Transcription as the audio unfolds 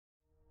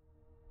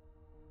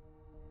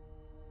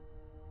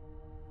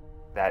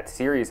That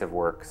series of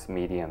works,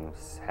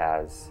 Mediums,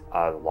 has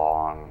a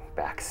long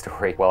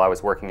backstory. While I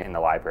was working in the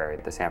library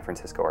at the San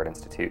Francisco Art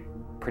Institute,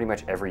 pretty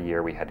much every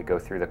year we had to go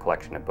through the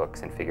collection of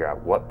books and figure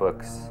out what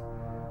books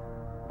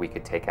we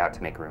could take out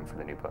to make room for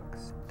the new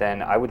books.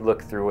 Then I would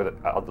look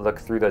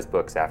through those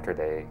books after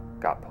they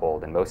got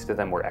pulled, and most of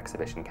them were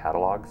exhibition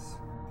catalogs.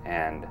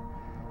 And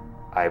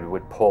I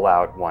would pull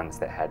out ones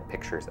that had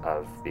pictures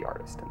of the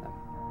artist in them.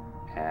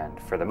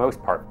 And for the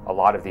most part, a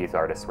lot of these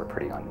artists were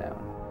pretty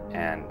unknown.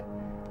 And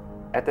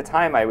at the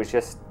time, I was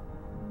just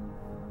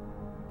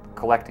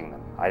collecting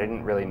them. I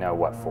didn't really know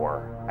what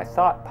for. I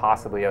thought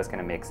possibly I was going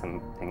to make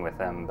something with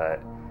them,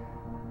 but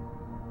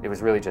it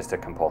was really just a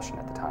compulsion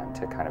at the time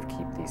to kind of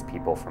keep these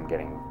people from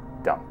getting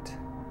dumped.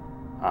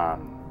 I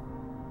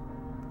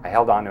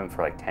held on to them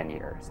for like 10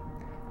 years.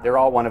 They're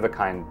all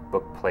one-of-a-kind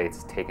book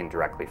plates taken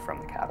directly from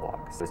the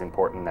catalogs. It was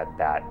important that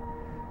that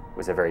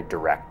was a very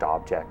direct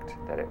object,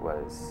 that it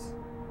was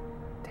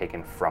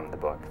taken from the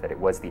book, that it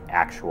was the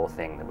actual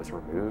thing that was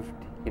removed,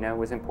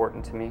 was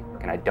important to me.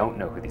 And I don't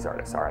know who these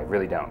artists are, I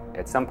really don't.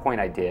 At some point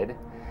I did.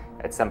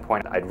 At some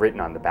point I'd written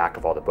on the back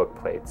of all the book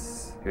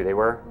plates who they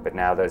were, but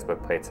now those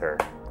book plates are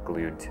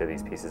glued to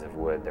these pieces of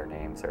wood. Their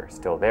names are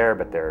still there,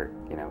 but they're,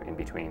 in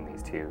between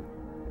these two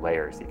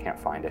layers. You can't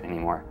find it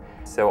anymore.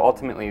 So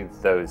ultimately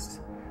those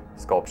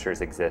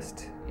sculptures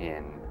exist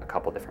in a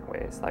couple different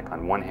ways. Like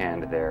on one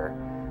hand, they're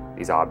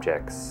these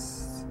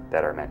objects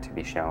that are meant to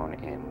be shown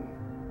in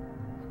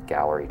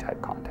gallery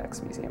type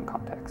context, museum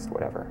context,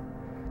 whatever.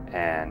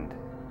 And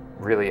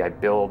really I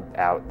build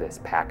out this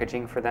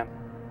packaging for them.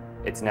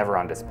 It's never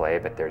on display,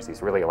 but there's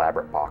these really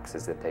elaborate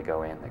boxes that they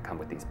go in that come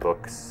with these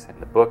books. And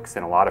the books,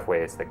 in a lot of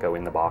ways, that go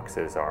in the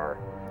boxes are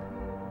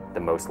the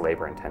most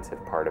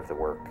labor-intensive part of the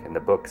work. And the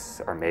books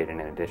are made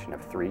in an edition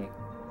of 3,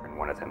 and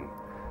one of them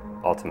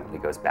ultimately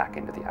goes back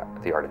into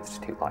the Art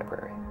Institute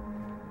library,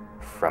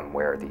 from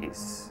where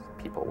these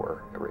people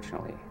were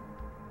originally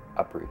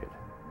uprooted.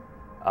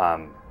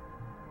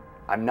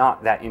 I'm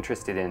not that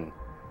interested in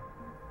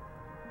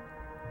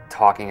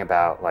talking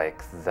about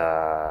like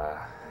the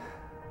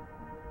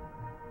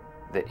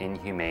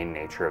inhumane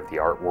nature of the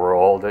art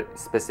world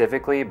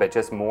specifically, but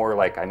just more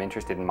like I'm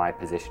interested in my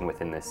position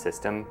within this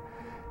system,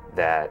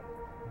 that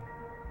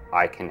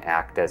I can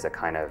act as a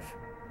kind of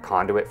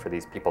conduit for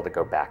these people to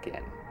go back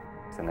in.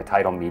 And the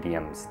title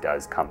Mediums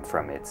does come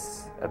from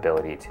its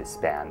ability to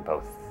span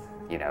both,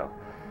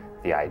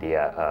 the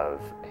idea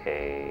of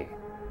a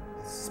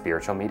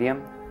spiritual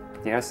medium,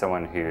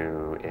 someone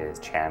who is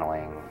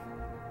channeling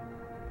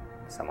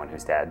someone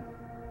who's dead,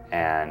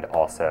 and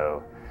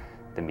also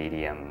the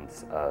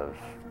mediums of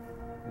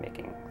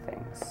making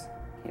things,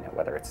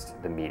 whether it's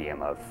the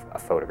medium of a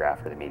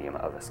photograph or the medium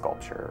of a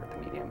sculpture or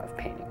the medium of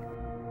painting.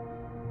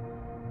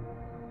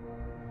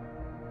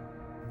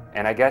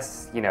 And I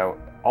guess,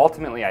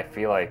 ultimately I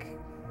feel like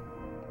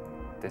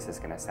this is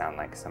going to sound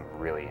like some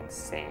really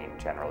insane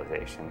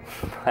generalization,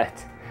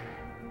 but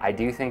I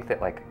do think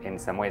that like in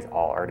some ways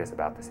all art is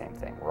about the same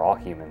thing. We're all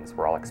humans,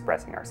 we're all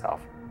expressing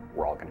ourselves,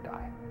 we're all going to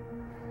die.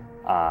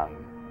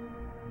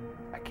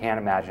 I can't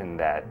imagine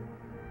that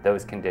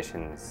those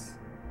conditions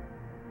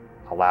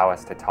allow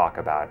us to talk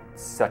about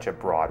such a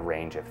broad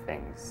range of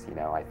things.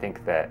 I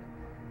think that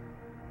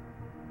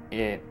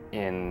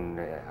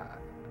in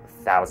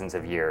thousands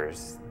of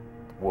years,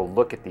 we'll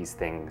look at these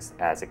things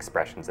as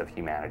expressions of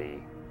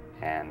humanity,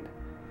 and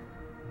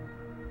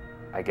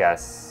I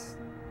guess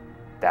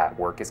that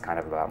work is kind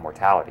of about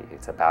mortality.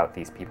 It's about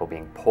these people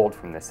being pulled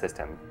from the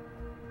system,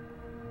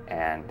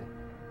 and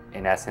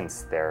in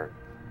essence,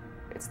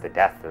 it's the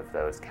death of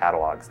those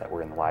catalogs that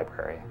were in the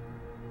library.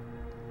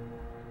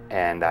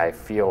 And I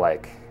feel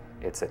like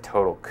it's a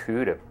total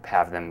coup to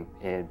have them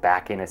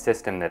back in a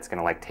system that's going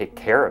to like take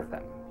care of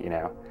them.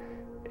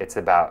 It's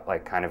about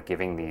like kind of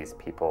giving these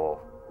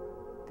people,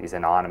 these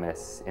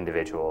anonymous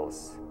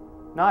individuals,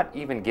 not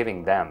even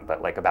giving them,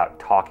 but like about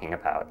talking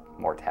about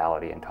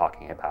mortality and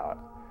talking about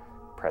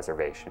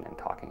preservation and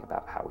talking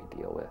about how we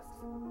deal with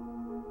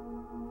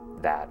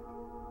that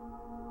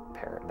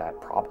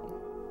problem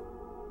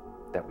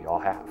that we all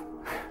have.